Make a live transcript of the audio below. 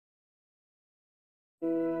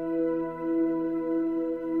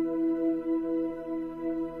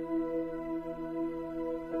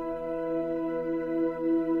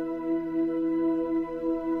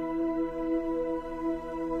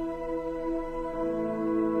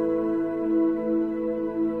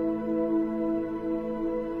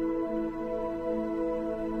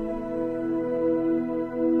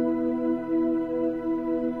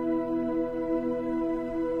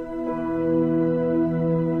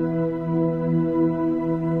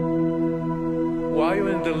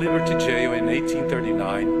while in the Liberty Jail in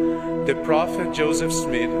 1839, the prophet Joseph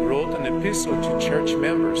Smith wrote an epistle to church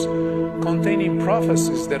members containing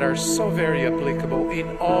prophecies that are so very applicable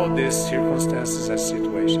in all these circumstances and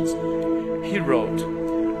situations. He wrote,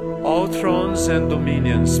 "All thrones and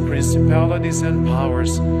dominions, principalities and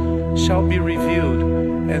powers shall be revealed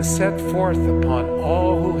and set forth upon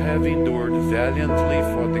all who have endured valiantly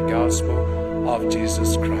for the gospel of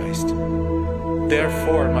Jesus Christ.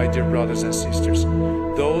 Therefore, my dear brothers and sisters,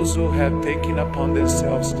 those who have taken upon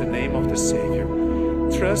themselves the name of the Savior,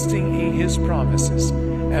 trusting in His promises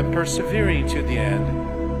and persevering to the end,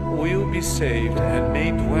 will be saved and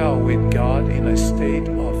made dwell with God in a state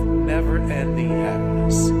of never-ending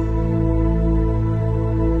happiness."